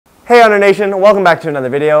Hey Hunter Nation, welcome back to another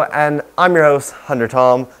video, and I'm your host, Hunter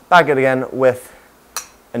Tom, back at it again with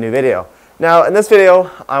a new video. Now, in this video,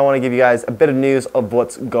 I want to give you guys a bit of news of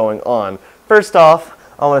what's going on. First off,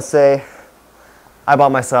 I want to say I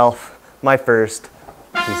bought myself my first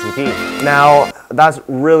PCP. Now, that's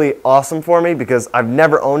really awesome for me because I've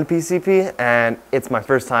never owned PCP, and it's my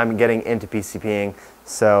first time getting into PCPing,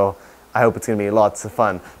 so I hope it's going to be lots of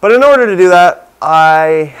fun. But in order to do that,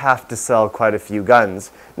 I have to sell quite a few guns.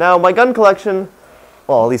 Now, my gun collection,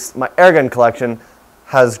 well, at least my airgun collection,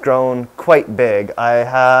 has grown quite big. I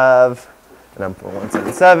have an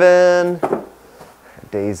M4177,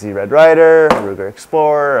 Daisy Red Ryder, Ruger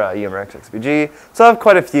Explorer, UMRX XPG, so I have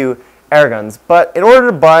quite a few airguns. But in order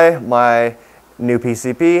to buy my new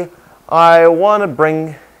PCP, I want to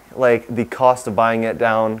bring the cost of buying it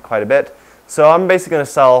down quite a bit. So I'm basically going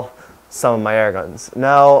to sell some of my airguns.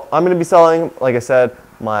 Now, I'm going to be selling, like I said,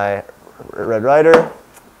 my Red Ryder,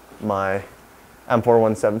 my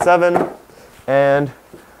M4177, and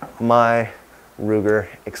my Ruger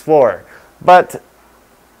Explorer. But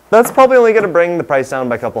that's probably only going to bring the price down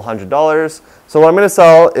by a couple $100. So what I'm going to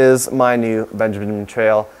sell is my new Benjamin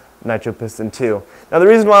Trail Nitro Piston 2. Now, the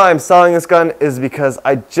reason why I'm selling this gun is because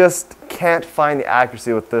I just can't find the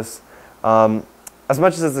accuracy with this. As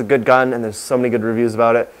much as it's a good gun and there's so many good reviews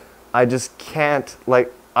about it, I just can't,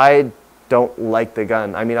 I don't like the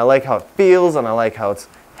gun. I mean, I like how it feels, and I like how it's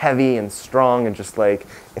heavy and strong, and just it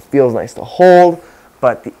feels nice to hold,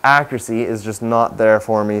 but the accuracy is just not there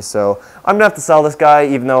for me. So I'm gonna have to sell this guy,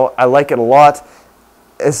 even though I like it a lot.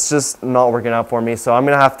 It's just not working out for me, so I'm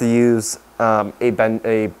gonna have to use another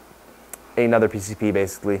PCP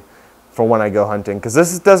basically for when I go hunting, because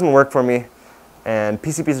this doesn't work for me, and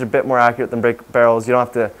PCPs are a bit more accurate than break barrels. You don't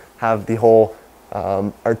have to have the whole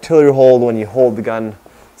artillery hold when you hold the gun.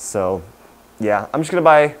 So yeah, I'm just gonna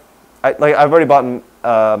buy, I've already bought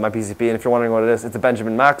my PCP, and if you're wondering what it is, it's a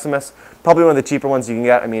Benjamin Maximus, probably one of the cheaper ones you can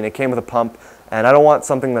get. I mean, it came with a pump, and I don't want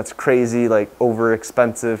something that's crazy, over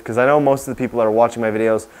expensive, because I know most of the people that are watching my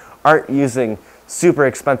videos aren't using super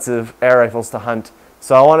expensive air rifles to hunt.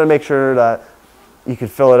 So I want to make sure that you can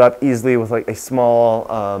fill it up easily with a small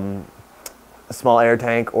air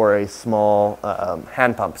tank or a small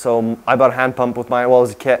hand pump. So I bought a hand pump with my, well, it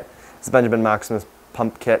was a kit. It's a Benjamin Maximus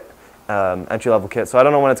pump kit, entry-level kit. So I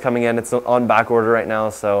don't know when it's coming in. It's on back order right now,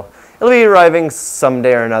 so it'll be arriving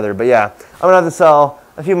someday or another. But yeah, I'm gonna have to sell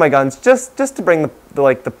a few of my guns just to bring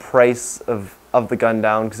the price of the gun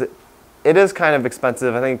down, because it is kind of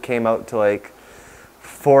expensive. I think it came out to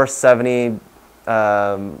 $470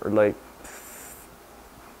 or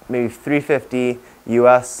maybe $350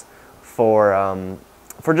 US for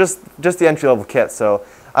just the entry-level kit. So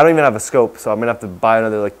I don't even have a scope, so I'm gonna have to buy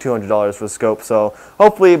another $200 for the scope. So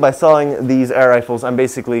hopefully by selling these air rifles, I'm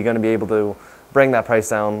basically gonna be able to bring that price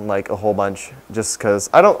down a whole bunch, just because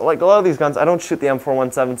I don't a lot of these guns. I don't shoot the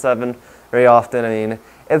M4177 very often. I mean,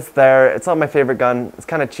 it's there, it's not my favorite gun, it's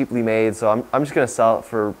kind of cheaply made, so I'm just gonna sell it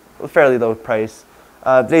for a fairly low price.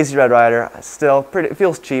 Daisy Red Ryder, still it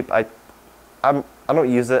feels cheap. I don't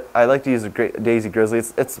use it. I like to use a Daisy Grizzly.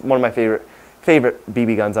 It's one of my favorite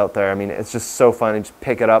BB guns out there. I mean, it's just so fun. You just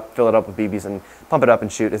pick it up, fill it up with BBs, and pump it up and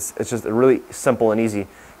shoot. It's just a really simple and easy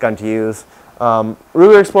gun to use.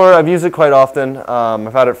 Ruger Explorer, I've used it quite often.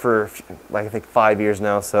 I've had it for I think 5 years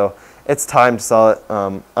now, so it's time to sell it.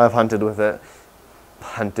 I've hunted with it.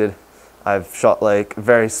 I've shot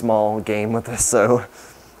very small game with this, so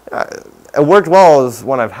it worked well as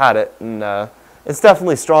when I've had it, and it's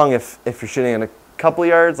definitely strong if you're shooting in a couple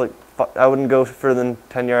yards. I wouldn't go further than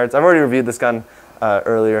 10 yards. I've already reviewed this gun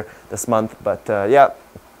earlier this month, but yeah,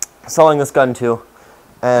 selling this gun too.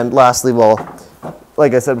 And lastly, well,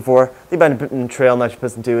 like I said before, the Benjamin Trail Nitro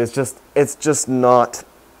Piston 2 it's just not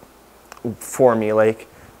for me.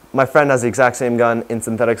 My friend has the exact same gun in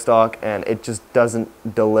synthetic stock, and it just doesn't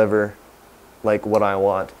deliver what I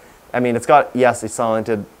want. I mean, it's got, yes, a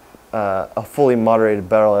silented, a fully moderated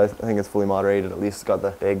barrel. I think it's fully moderated. At least it's got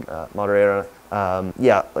the big moderator on it.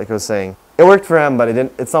 Yeah, like I was saying, it worked for him, but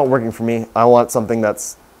it's not working for me. I want something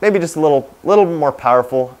that's maybe just a little more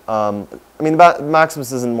powerful. I mean, the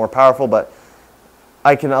Maximus isn't more powerful, but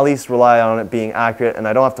I can at least rely on it being accurate, and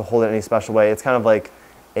I don't have to hold it any special way. It's kind of like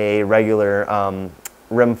a regular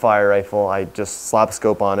rimfire rifle. I just slap a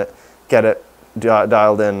scope on it, get it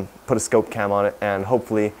dialed in, put a scope cam on it, and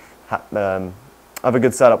hopefully have a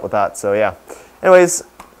good setup with that. So yeah, anyways,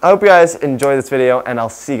 I hope you guys enjoy this video, and I'll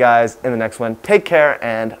see you guys in the next one. Take care,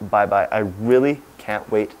 and bye-bye. I really can't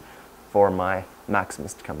wait for my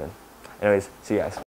Maximus to come in. Anyways, see you guys.